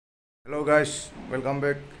Hello guys, welcome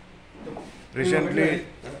back.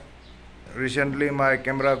 Recently my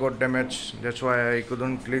camera got damaged. That's why I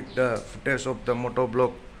couldn't click the footage of the motor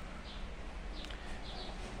vlog.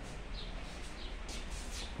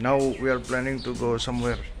 Now we are planning to go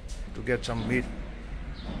somewhere to get some meat.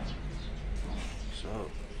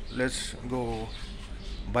 So let's go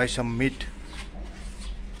buy some meat.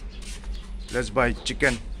 Let's buy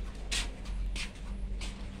chicken.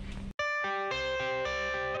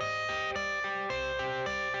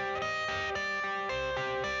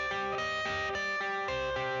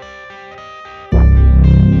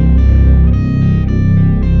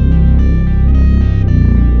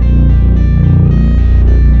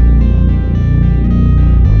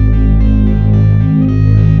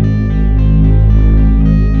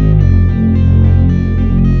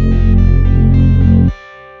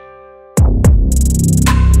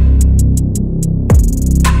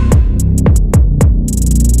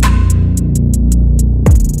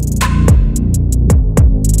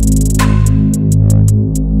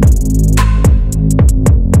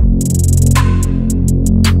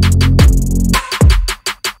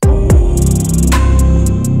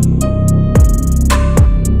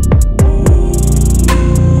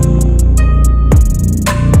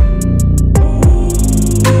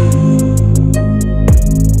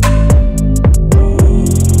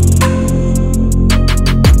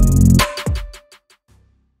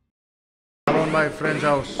 My friend's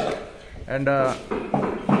house, and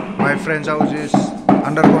my friend's house is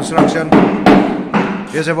under construction.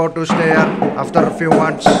 He's about to stay here after a few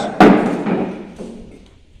months.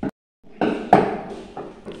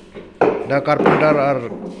 The carpenter are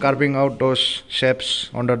carving out those shapes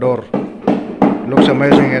on the door. Looks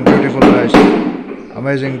amazing and beautiful, guys.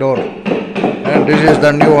 Amazing door. And this is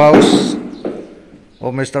the new house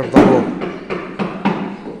of Mr. Togo.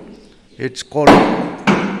 It's called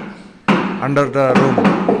under the room.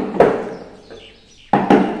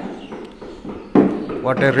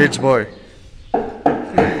 What a rich boy.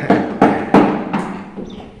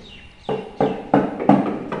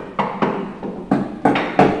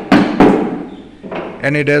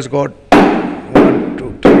 And it has got 1,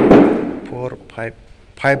 2, 3, 4,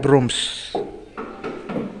 5 rooms.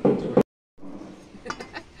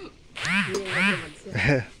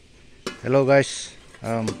 Hello guys,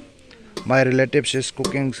 my relatives is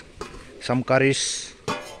cooking some curries.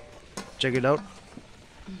 Check it out.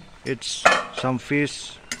 It's some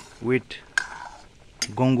fish with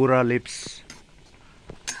gongura leaves.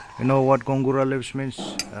 You know what gongura leaves means?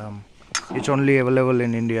 It's only available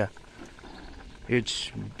in India.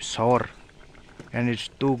 It's sour and it's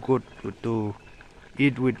too good to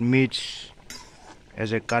eat with meats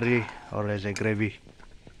as a curry or as a gravy.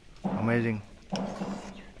 Amazing.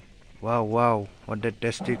 Wow, what a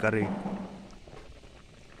tasty curry.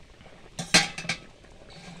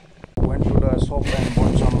 Went to the shop and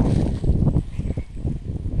bought some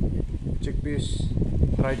chickpeas,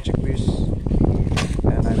 fried chickpeas,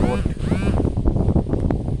 and I bought the pant.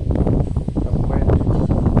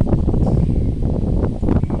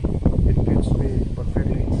 It fits me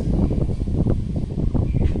perfectly,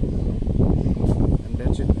 and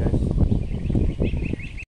that's it, guys.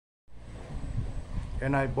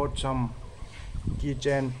 And I bought some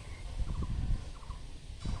keychain.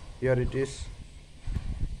 Here it is.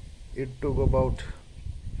 It took about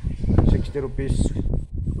 60 rupees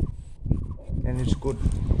and it's good.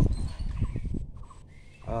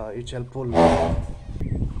 It's helpful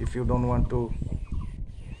if you don't want to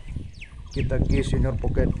keep the keys in your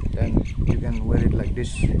pocket, then you can wear it like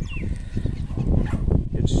this.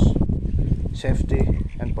 It's safety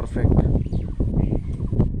and perfect.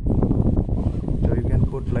 So you can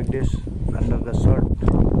put like this under the shirt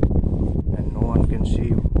and no one can see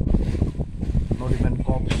you.